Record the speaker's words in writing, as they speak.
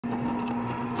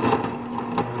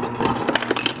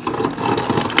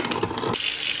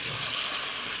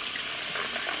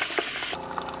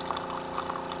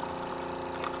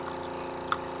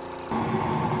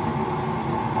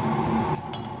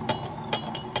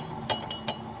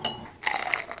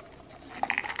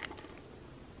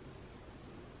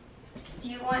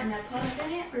want nut pods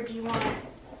in it, or do you want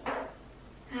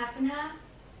half and half?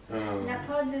 Nut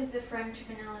pods is the French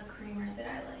vanilla creamer that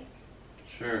I like.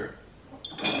 Sure.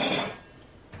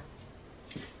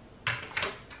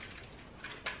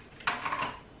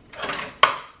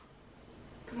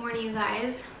 Good morning, you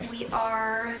guys. We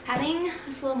are having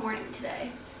a slow morning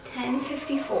today. It's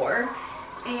 10:54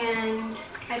 and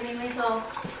I made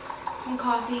myself some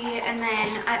coffee, and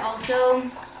then I also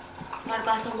got a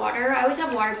glass of water. I always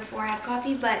have water before I have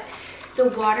coffee, but the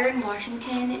water in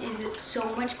Washington is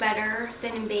so much better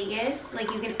than in Vegas. Like,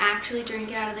 you can actually drink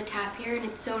it out of the tap here, and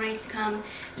it's so nice to come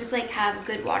just like have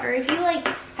good water. If you like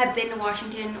have been to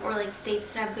Washington or like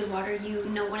states that have good water, you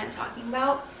know what I'm talking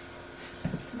about.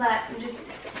 But I'm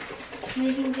just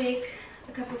making Jake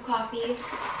a cup of coffee.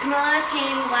 Camilla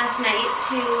came last night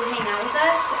to hang out with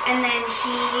us, and then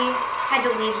she had to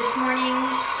leave this morning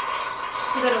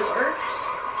to go to work.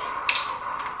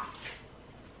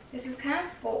 This is kind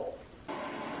of full.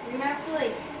 You're gonna have to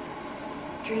like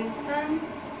drink some,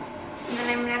 and then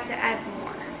I'm gonna have to add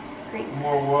more creamer.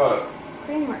 More what?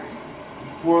 Creamer.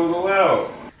 Just pour it all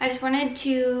out. I just wanted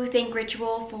to thank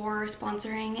Ritual for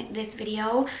sponsoring this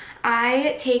video.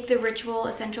 I take the Ritual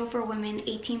Essential for Women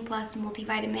 18+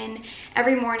 multivitamin.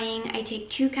 Every morning I take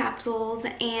 2 capsules,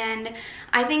 and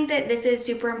I think that this is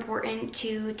super important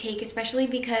to take, especially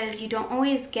because you don't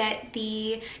always get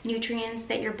the nutrients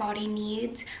that your body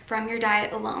needs from your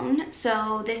diet alone.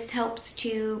 So this helps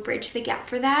to bridge the gap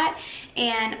for that.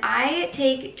 And I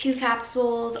take 2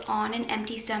 capsules on an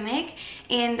empty stomach,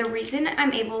 and the reason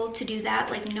I'm able to do that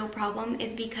like no problem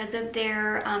is because of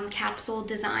their capsule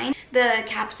design. The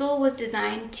capsule was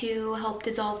designed to help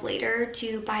dissolve later,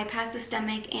 to bypass the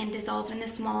stomach and dissolve in the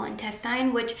small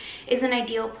intestine, which is an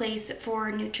ideal place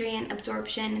for nutrient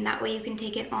absorption, and that way you can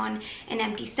take it on an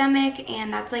empty stomach.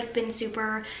 And that's like been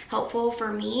super helpful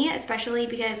for me, especially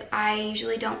because I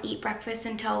usually don't eat breakfast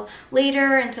until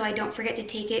later, and so I don't forget to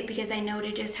take it because I know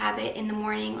to just have it in the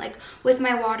morning, like with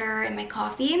my water and my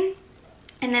coffee.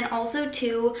 And then also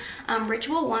too,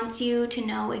 Ritual wants you to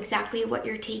know exactly what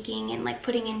you're taking and like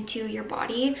putting into your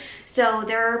body. So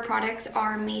their products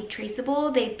are made traceable.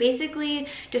 They basically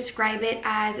describe it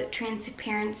as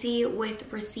transparency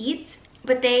with receipts.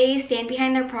 But they stand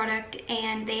behind their product,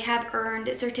 and they have earned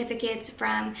certificates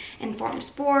from Informed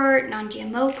Sport,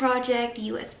 Non-GMO Project,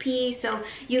 USP, so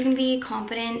you can be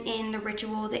confident in the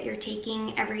Ritual that you're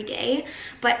taking every day.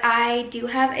 But I do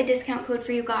have a discount code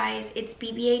for you guys. It's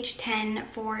BBH10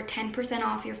 for 10%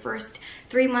 off your first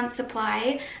 3-month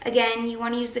supply. Again, you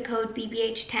want to use the code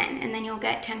BBH10, and then you'll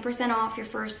get 10% off your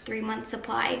first 3-month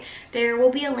supply. There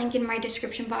will be a link in my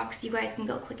description box. You guys can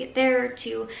go click it there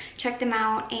to check them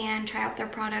out and try out their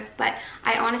product, but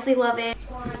I honestly love it.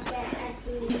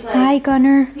 Hi,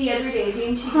 Gunner.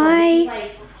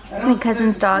 Hi. It's my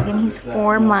cousin's dog, and he's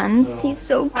 4 months. He's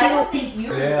so cute.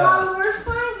 Yeah. Mom, where's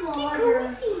my water?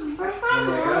 Where's my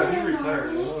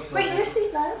water? Wait, there's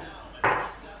sweet love.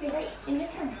 Wait, in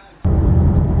this one.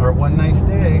 Our one nice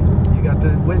day, you got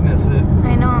to witness it.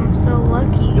 I know, I'm so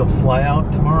lucky. You'll fly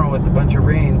out tomorrow with a bunch of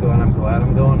rain going, I'm glad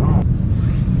I'm going home.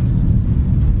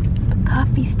 The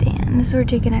coffee stand. This is where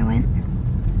Jake and I went.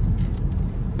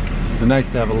 It's nice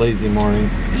to have a lazy morning.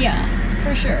 Yeah,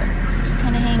 for sure. Just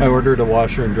kind of hanging. I ordered a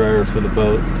washer and dryer for the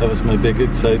boat. That was my big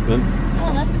excitement.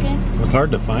 Oh, that's good. It was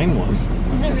hard to find one.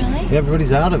 Is it really? Yeah,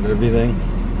 everybody's out of everything.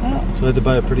 Oh. So I had to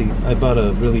buy I bought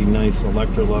a really nice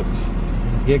Electrolux.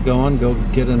 Get going, go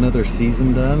get another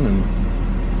season done, and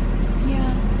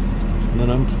yeah. then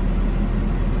I'm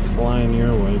flying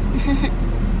your way. Yeah.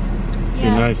 Be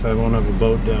nice, I won't have a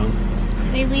boat down.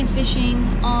 They leave fishing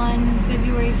on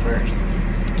February 1st.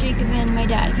 Jacob and my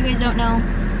dad. If you guys don't know,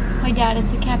 my dad is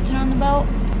the captain on the boat.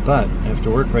 But I have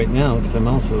to work right now because I'm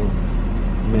also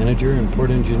manager and port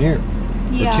engineer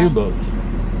for 2 boats.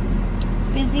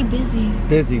 Busy, busy.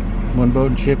 Busy. 1 boat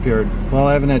and shipyard. Well,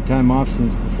 I haven't had time off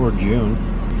since before June.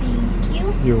 Thank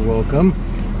you. You're welcome.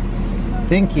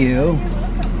 Thank you.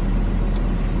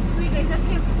 What are you guys up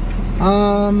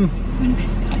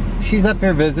to? She's up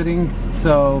here visiting,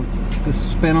 so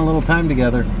just spend a little time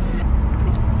together.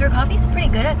 Your coffee's pretty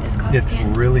good at this coffee stand.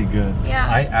 It's really good. Yeah.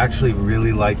 I actually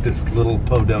really like this little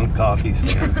Podunk coffee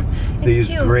stand. They use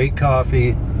cute. great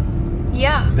coffee.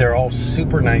 Yeah. They're all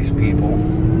super nice people.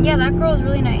 Yeah, that girl is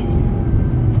really nice.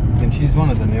 And she's one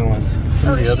of the new ones.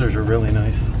 Some of the others are really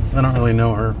nice. I don't really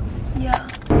know her. Yeah.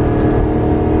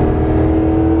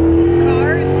 This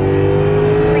car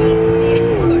freaks me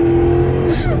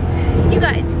out. You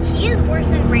guys, he is worse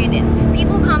than Brandon.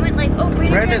 People comment like, oh,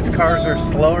 Brandon's cars are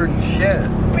slower than shit.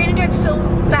 Brandon drives so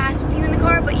fast with you in the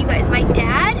car, but you guys, my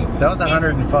dad. That was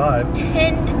 105.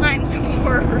 10 times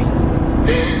worse.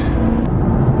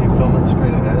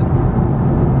 straight ahead.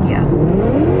 Yeah.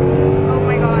 Oh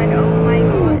my god, oh my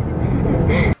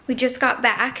god. We just got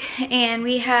back and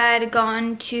we had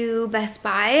gone to Best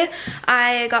Buy.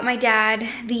 I got my dad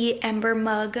the Ember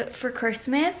mug for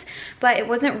Christmas, but it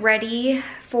wasn't ready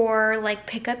for like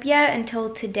pickup yet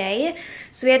until today.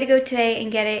 So we had to go today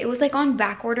and get it. It was like on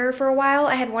back order for a while.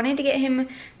 I had wanted to get him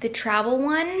the travel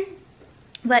one,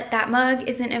 but that mug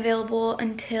isn't available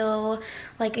until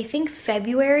like I think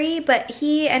February, but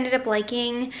he ended up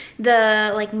liking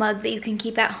the like mug that you can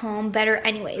keep at home better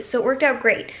anyways, so it worked out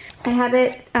great. I have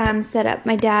it set up.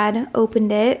 My dad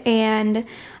opened it and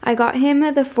I got him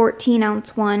the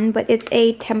 14-ounce one, but it's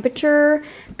a temperature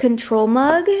control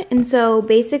mug. And so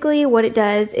basically what it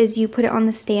does is you put it on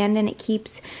the stand and it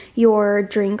keeps your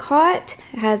drink hot.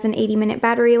 It has an 80-minute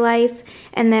battery life,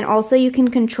 and then also you can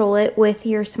control it with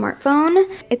your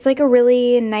smartphone. It's like a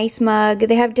really nice mug.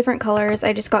 They have different colors.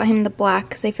 I just got him the black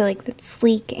because I feel like that's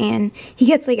sleek and he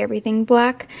gets like everything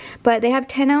black. But they have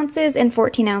 10 ounces and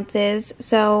 14 ounces.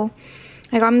 So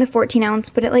I got him the 14 ounce,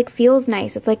 but it like feels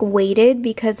nice. It's like weighted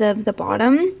because of the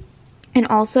bottom. And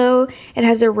also it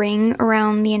has a ring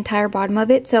around the entire bottom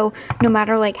of it. So no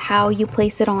matter like how you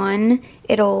place it on,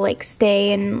 it'll like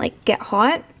stay and like get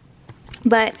hot.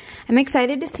 But I'm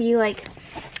excited to see like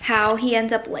how he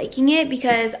ends up liking it,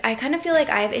 because I kind of feel like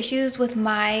I have issues with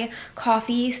my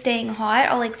coffee staying hot.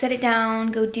 I'll like set it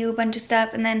down, go do a bunch of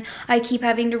stuff, and then I keep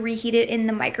having to reheat it in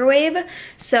the microwave.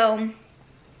 So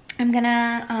I'm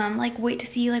gonna like wait to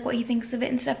see like what he thinks of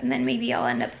it and stuff, and then maybe I'll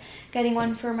end up getting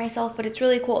one for myself. But it's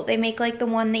really cool. They make like the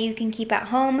one that you can keep at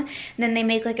home, and then they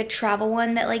make like a travel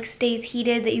one that like stays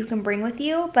heated that you can bring with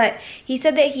you. But he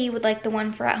said that he would like the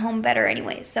one for at home better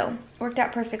anyways, so it worked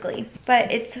out perfectly.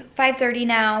 But it's 5:30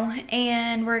 now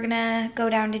and we're gonna go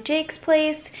down to Jake's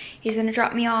place. He's gonna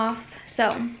drop me off,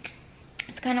 so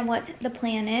it's kind of what the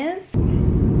plan is.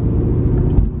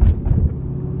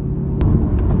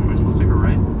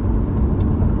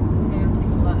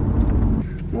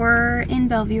 We're in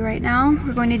Bellevue right now.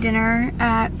 We're going to dinner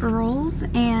at Earl's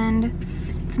and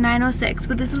it's 9:06,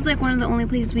 but this was like one of the only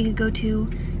places we could go to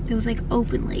that was like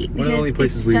open late. One of the only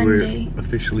places we were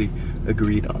officially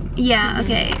agreed on. Yeah,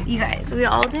 okay, you guys, we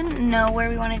all didn't know where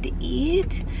we wanted to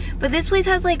eat, but this place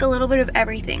has like a little bit of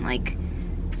everything. Like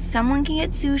someone can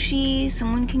get sushi,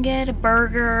 someone can get a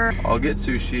burger. I'll get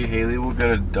sushi, Haley will get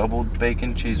a double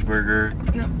bacon cheeseburger.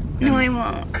 No, I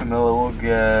won't. Camilla will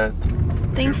get...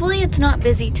 Thankfully, it's not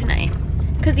busy tonight.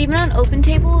 Because even on Open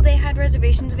Table, they had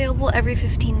reservations available every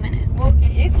 15 minutes. Well,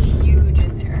 it is huge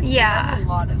in there. Yeah. They have a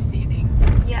lot of seating.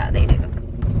 Yeah, they do.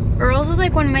 Earl's is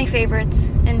like one of my favorites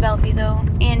in Bellevue though,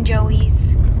 and Joey's.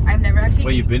 I've never actually...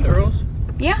 Wait, you've been to Earl's?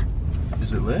 Yeah.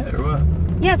 Is it lit or what?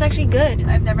 Yeah, it's actually good.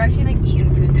 I've never actually like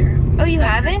eaten food there. Oh, you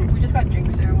haven't? We just got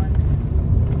drinks there once.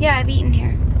 Yeah, I've eaten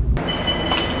here.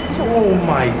 Oh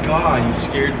my god, you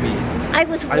scared me. I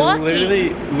was walking. I literally,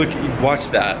 look, watch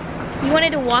that. You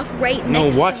wanted to walk right next to me.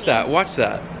 No, watch that, watch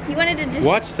that. You wanted to just...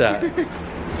 Watch that.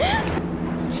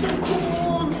 So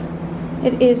cold.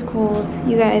 It is cold,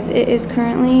 you guys. It is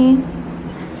currently...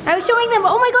 I was showing them.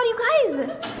 Oh my god, you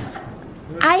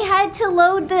guys. I had to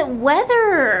load the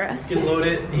weather. You can load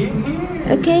it in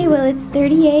here. Okay, well, it's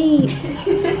 38.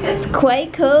 It's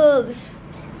quite cold.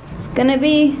 It's gonna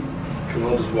be...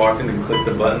 Camilla just walked in and clicked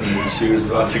the button and she was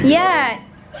about to go. Yeah,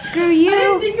 screw you. I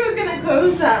didn't think it was gonna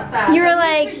close that fast. You were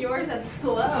like... For yours, that's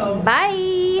slow.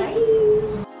 Bye.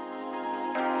 Bye.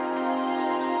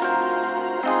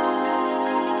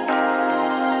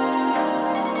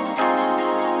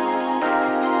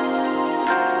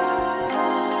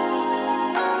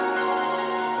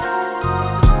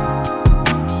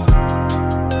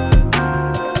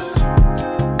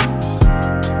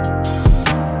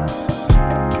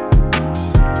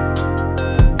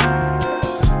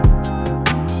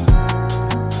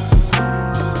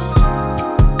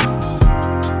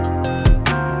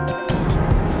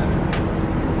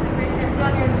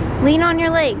 Lean on your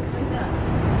legs.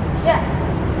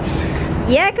 Yeah.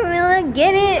 Yeah, Camilla,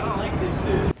 get it. I don't like this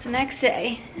shit. It's the next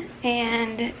day,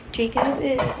 and Jacob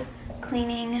is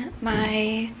cleaning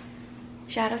my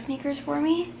shadow sneakers for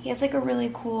me. He has like a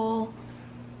really cool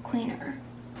cleaner.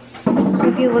 So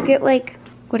if you look at like,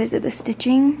 what is it, the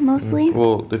stitching mostly?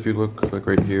 Well, if you look like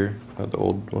right here at the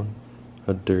old one,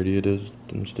 how dirty it is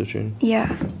in the stitching.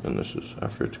 Yeah. And this is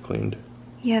after it's cleaned.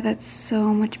 Yeah, that's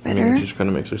so much I better. mean, it just kind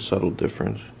of makes a subtle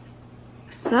difference.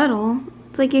 Subtle?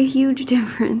 It's like a huge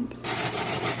difference.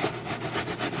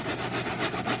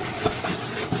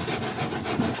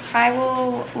 I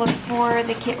will look for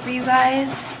the kit for you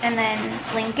guys and then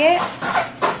link it.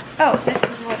 Oh, this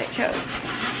is what it shows.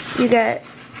 You get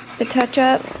the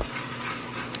touch-up,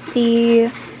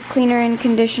 the cleaner and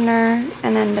conditioner,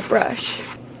 and then the brush.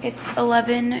 It's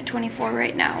 11:24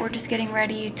 right now. We're just getting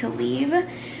ready to leave.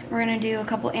 We're gonna do a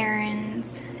couple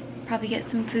errands, probably get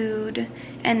some food,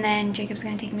 and then Jacob's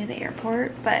gonna take me to the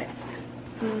airport, but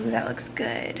ooh, that looks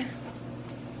good.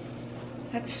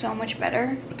 That's so much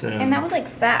better. And that was like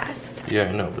fast. Yeah,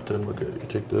 I know, but then look at it. You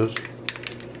take this.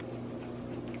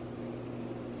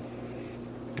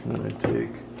 And then I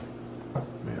take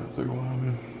the other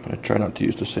one. I try not to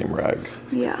use the same rag.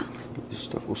 Yeah. This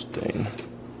stuff will stain.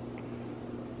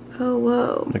 Oh,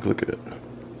 whoa. Like, look at it.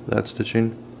 That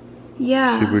stitching.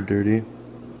 Yeah. Super dirty.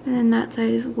 And then that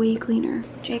side is way cleaner.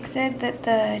 Jake said that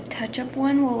the touch-up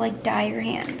one will like dye your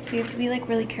hands, so you have to be like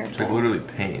really careful. It's like literally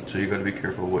paint, so you gotta be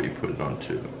careful what you put it on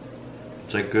too.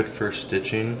 It's like good for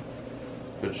stitching,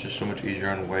 but it's just so much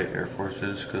easier on white Air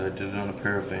Forces because I did it on a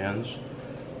pair of Vans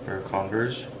or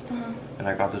Converse, and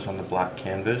I got this on the black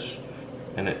canvas,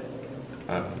 and it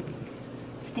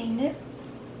Stained it?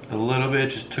 a little bit.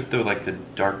 Just took the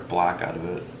dark black out of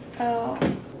it. Oh.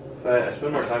 If I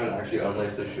spend more time and actually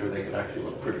unlace the shoe, they can actually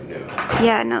look pretty new.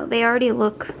 Yeah, no, they already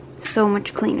look so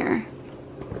much cleaner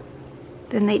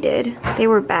than they did. They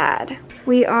were bad.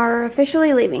 We are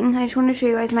officially leaving. I just wanted to show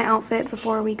you guys my outfit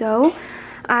before we go.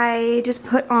 I just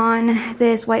put on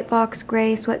this White Fox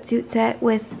gray sweatsuit set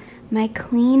with my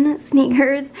clean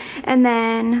sneakers and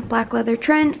then black leather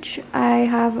trench. I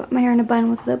have my hair in a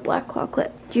bun with the black claw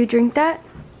clip. Do you drink that?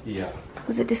 Yeah.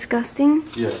 Was it disgusting?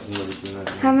 Yeah, I've never seen that.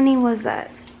 How many was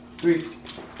that? 3.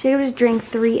 Jacob just drank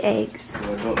 3 eggs.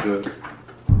 No, don't do it.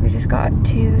 We just got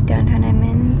to downtown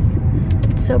Edmonds.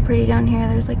 It's so pretty down here.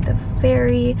 There's like the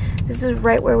ferry. This is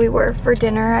right where we were for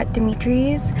dinner at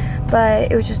Dimitri's,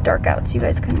 but it was just dark out, so you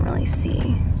guys couldn't really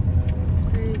see.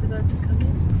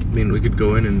 I mean, we could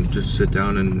go in and just sit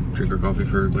down and drink our coffee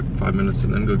for like 5 minutes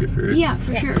and then go get food. Yeah,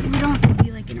 for sure. We don't have to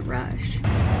be like in a rush.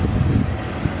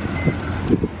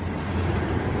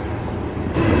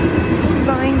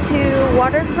 Going to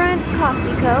Waterfront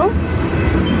Coffee Co.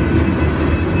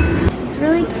 It's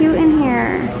really cute in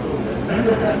here.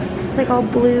 It's like all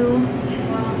blue.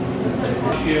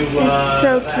 It's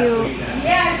so cute.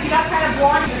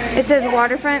 It says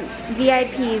Waterfront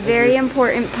VIP, very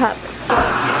important pup. I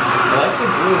like the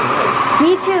blue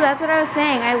and Me too, that's what I was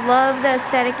saying. I love the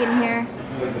aesthetic in here.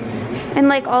 And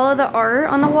like all of the art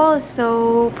on the wall is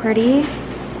so pretty.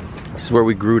 This is where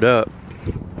we grewed up.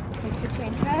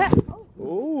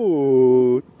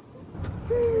 Oh.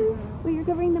 Wait, you're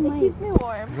covering the mic. Keeps me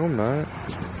warm. No, I'm not.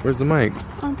 Where's the mic?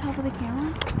 On top of the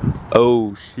camera?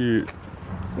 Oh, shit.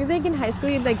 You're like in high school,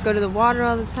 you'd like go to the water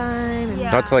all the time. And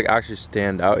Yeah. Not to like actually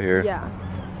stand out here. Yeah.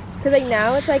 Cause like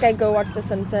now it's like I go watch the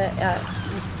sunset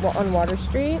on Water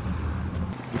Street.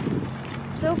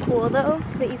 So cool though,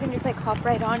 that you can just like hop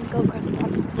right on and go across the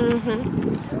water.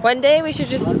 One day we should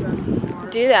just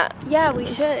do that. Yeah, we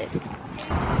should.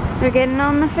 We're getting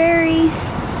on the ferry.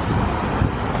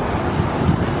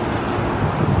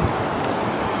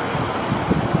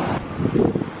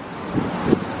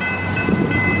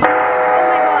 Oh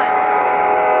my god.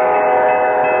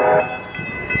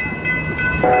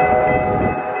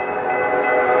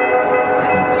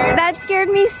 That scared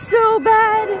me so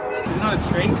bad. There's not a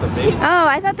train coming. Oh,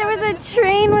 I thought there was a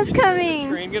train was coming.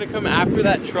 Train gonna come after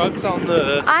that truck's on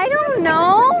the... I don't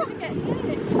know.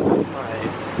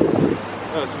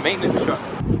 Oh, it's a maintenance truck.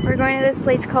 We're going to this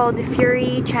place called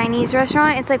Fury Chinese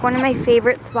Restaurant. It's like one of my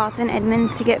favorite spots in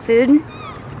Edmonds to get food.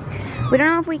 We don't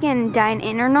know if we can dine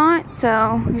in or not,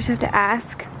 so we just have to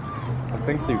ask. I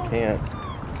think you can't.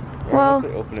 Well,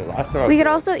 Open it. Last time I we could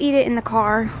was- also eat it in the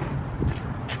car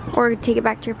or take it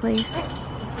back to your place.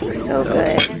 It's so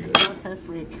good.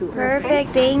 Perfect,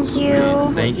 thank you.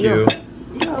 Thank you.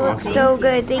 It looks so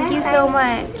good. Thank you so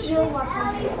much.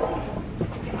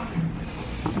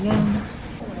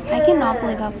 I cannot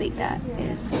believe how big that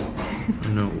is.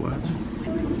 No, what?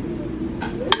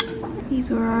 These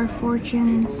were our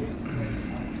fortunes.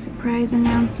 Surprise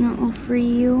announcement will free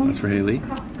you. That's for Haley.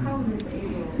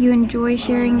 You enjoy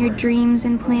sharing your dreams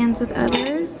and plans with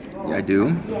others. Yeah, I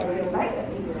do.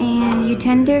 And you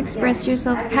tend to express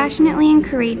yourself passionately and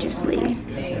courageously.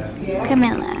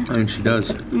 Camilla. And she does.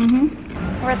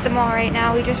 We're at the mall right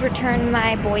now. We just returned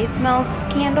my Boy Smells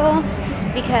candle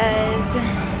because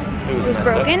it was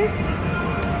broken.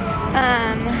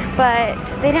 But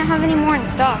they didn't have any more in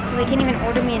stock, so they can't even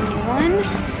order me a new one.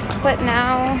 But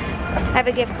now I have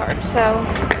a gift card, so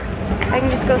I can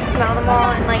just go smell them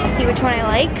all and like see which one I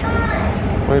like.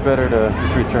 Way better to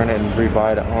just return it and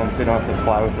rebuy it at home so you don't have to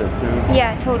fly with it too.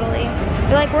 Yeah, totally.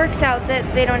 It like works out that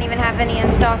they don't even have any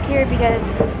in stock here because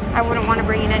I wouldn't want to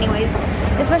bring it anyways.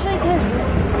 Especially because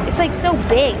it's like so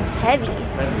big, it's heavy.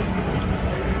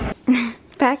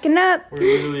 Packing up. We're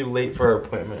literally late for our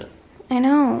appointment. I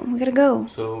know, we gotta go.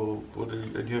 So,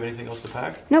 do you have anything else to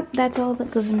pack? Nope, that's all that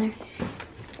goes in there.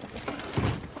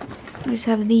 We just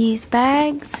have these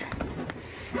bags.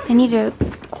 I need to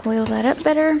coil that up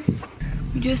better.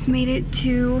 We just made it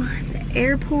to the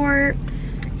airport.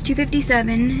 It's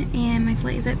 2:57 and my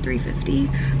flight is at 3:50.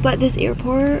 But this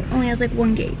airport only has like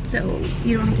one gate, so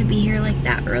you don't have to be here like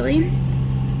that early.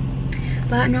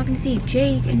 But I'm not gonna see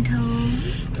Jake until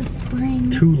the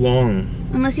spring. Too long.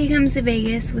 Unless he comes to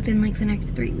Vegas within like the next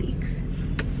 3 weeks.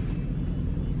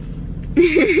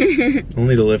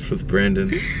 Only to lift with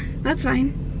Brandon. That's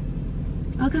fine.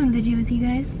 I'll come to the gym with you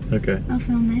guys. Okay. I'll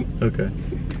film it. Okay.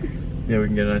 Yeah, we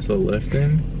can get a nice little lift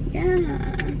in.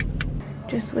 Yeah.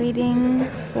 Just waiting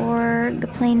for the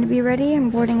plane to be ready.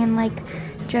 I'm boarding in like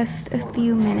just a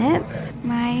few minutes.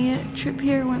 My trip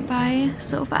here went by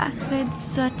so fast, but I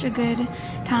had such a good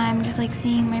time just like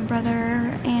seeing my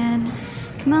brother and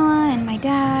Camilla and my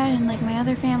dad and like my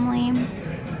other family.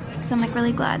 So I'm like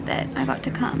really glad that I got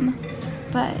to come.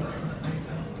 But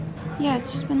yeah,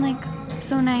 it's just been like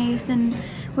so nice, and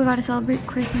we got to celebrate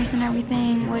Christmas and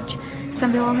everything, which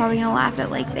some people are probably gonna laugh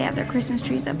at, like they have their Christmas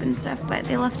trees up and stuff, but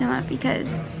they left them up because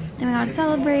then we got to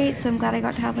celebrate. So I'm glad I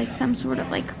got to have like some sort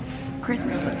of like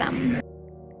Christmas with them.